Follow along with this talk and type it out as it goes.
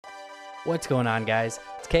What's going on, guys?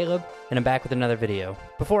 It's Caleb, and I'm back with another video.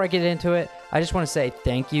 Before I get into it, I just want to say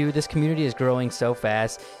thank you. This community is growing so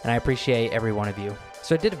fast, and I appreciate every one of you.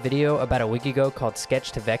 So I did a video about a week ago called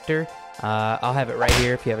Sketch to Vector. I'll have it right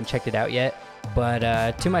here if you haven't checked it out yet. But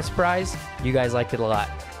to my surprise, you guys liked it a lot.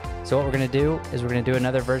 So what we're going to do is we're going to do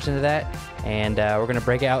another version of that, and we're going to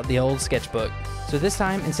break out the old sketchbook. So this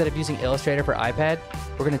time, instead of using Illustrator for iPad,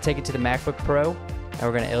 we're going to take it to the MacBook Pro, and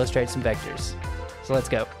we're going to illustrate some vectors. So let's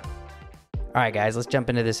go. Alright guys, let's jump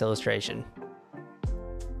into this illustration.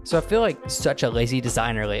 So I feel like such a lazy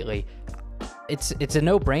designer lately. It's a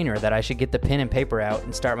no-brainer that I should get the pen and paper out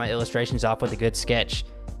and start my illustrations off with a good sketch.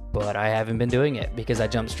 But I haven't been doing it because I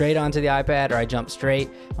jump straight onto the iPad or I jump straight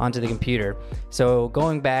onto the computer. So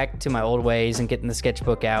going back to my old ways and getting the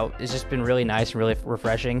sketchbook out has just been really nice and really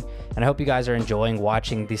refreshing. And I hope you guys are enjoying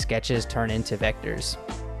watching these sketches turn into vectors.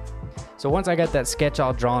 So once I got that sketch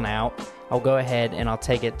all drawn out, I'll go ahead and I'll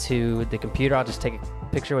take it to the computer. I'll just take a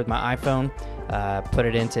picture with my iPhone, put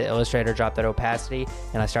it into Illustrator, drop that opacity,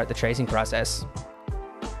 and I start the tracing process.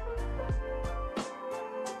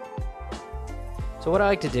 So what I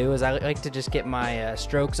like to do is I like to just get my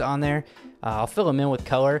strokes on there. I'll fill them in with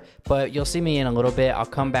color, but you'll see me in a little bit. I'll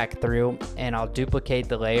come back through and I'll duplicate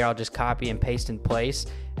the layer. I'll just copy and paste in place,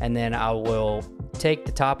 and then I will take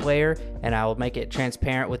the top layer and I will make it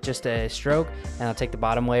transparent with just a stroke, and I'll take the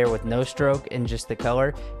bottom layer with no stroke and just the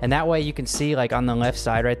color, and that way you can see, like on the left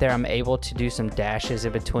side right there, I'm able to do some dashes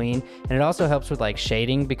in between. And it also helps with like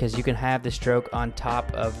shading, because you can have the stroke on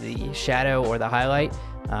top of the shadow or the highlight.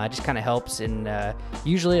 It just kind of helps, and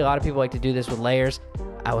usually a lot of people like to do this with layers.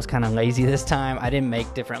 I was kind of lazy this time. I didn't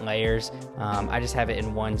make different layers. I just have it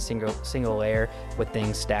in one single layer with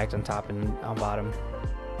things stacked on top and on bottom.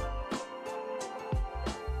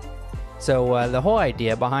 So the whole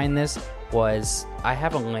idea behind this was I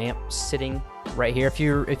have a lamp sitting right here.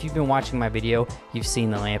 If you've been watching my video, you've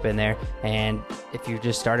seen the lamp in there, and if you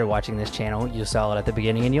just started watching this channel, you saw it at the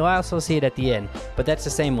beginning, and you'll also see it at the end. But that's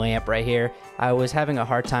the same lamp right here. I was having a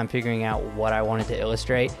hard time figuring out what I wanted to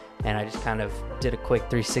illustrate, and I just kind of did a quick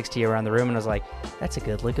 360 around the room, and I was like, that's a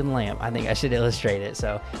good looking lamp. I think I should illustrate it.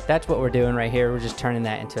 So that's what we're doing right here. We're just turning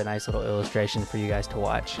that into a nice little illustration for you guys to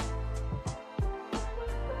watch.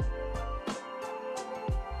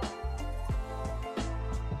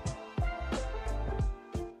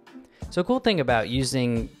 So a cool thing about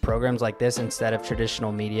using programs like this instead of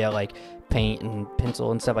traditional media like paint and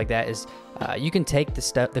pencil and stuff like that is you can take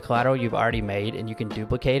the collateral you've already made and you can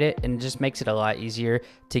duplicate it, and it just makes it a lot easier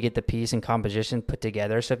to get the piece and composition put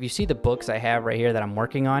together. So if you see the books I have right here that I'm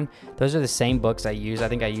working on, those are the same books I use. I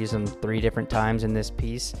think I use them 3 different times in this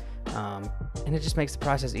piece. And it just makes the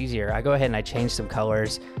process easier. I go ahead and I change some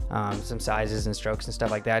colors, some sizes and strokes and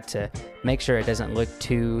stuff like that to make sure it doesn't look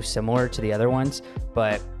too similar to the other ones.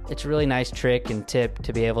 But it's a really nice trick and tip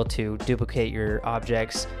to be able to duplicate your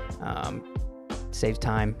objects. Saves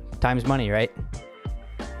time. Time's money, right?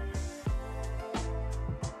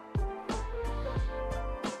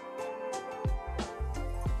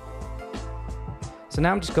 So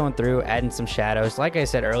now I'm just going through adding some shadows. Like I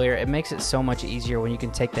said earlier, it makes it so much easier when you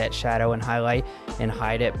can take that shadow and highlight and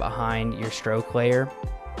hide it behind your stroke layer.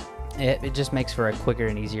 It just makes for a quicker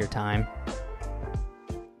and easier time.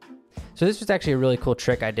 So this was actually a really cool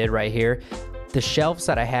trick I did right here. The shelves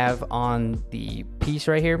that I have on the piece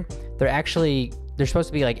right here, they're supposed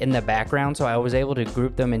to be like in the background, so I was able to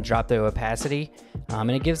group them and drop the opacity,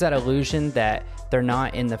 and it gives that illusion that they're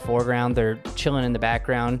not in the foreground, they're chilling in the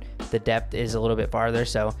background. The depth is a little bit farther,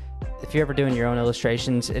 so if you're ever doing your own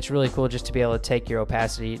illustrations, it's really cool just to be able to take your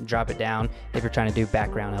opacity and drop it down if you're trying to do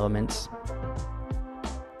background elements.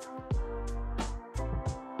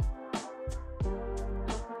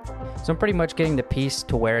 So I'm pretty much getting the piece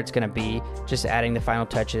to where it's going to be, just adding the final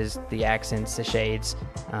touches, the accents, the shades.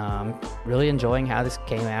 Really enjoying how this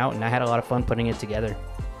came out, and I had a lot of fun putting it together.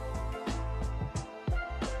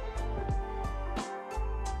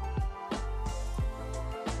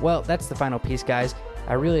 Well, that's the final piece, guys.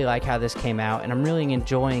 I really like how this came out, and I'm really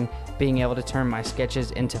enjoying being able to turn my sketches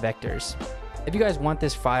into vectors. If you guys want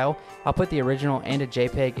this file, I'll put the original and a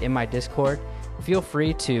JPEG in my Discord. Feel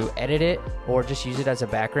free to edit it or just use it as a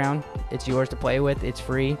background. It's yours to play with. It's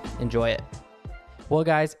free. Enjoy it. Well,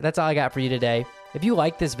 guys, that's all I got for you today. If you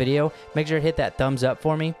like this video, make sure to hit that thumbs up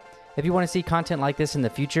for me. If you want to see content like this in the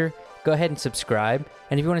future, go ahead and subscribe.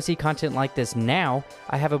 And if you want to see content like this now,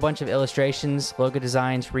 I have a bunch of illustrations, logo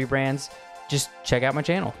designs, rebrands. Just check out my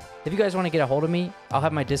channel. If you guys want to get a hold of me, I'll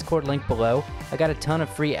have my Discord link below. I got a ton of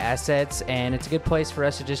free assets, and it's a good place for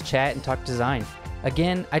us to just chat and talk design.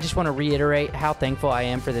 Again, I just want to reiterate how thankful I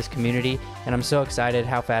am for this community, and I'm so excited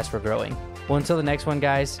how fast we're growing. Well, until the next one,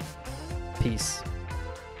 guys, Peace.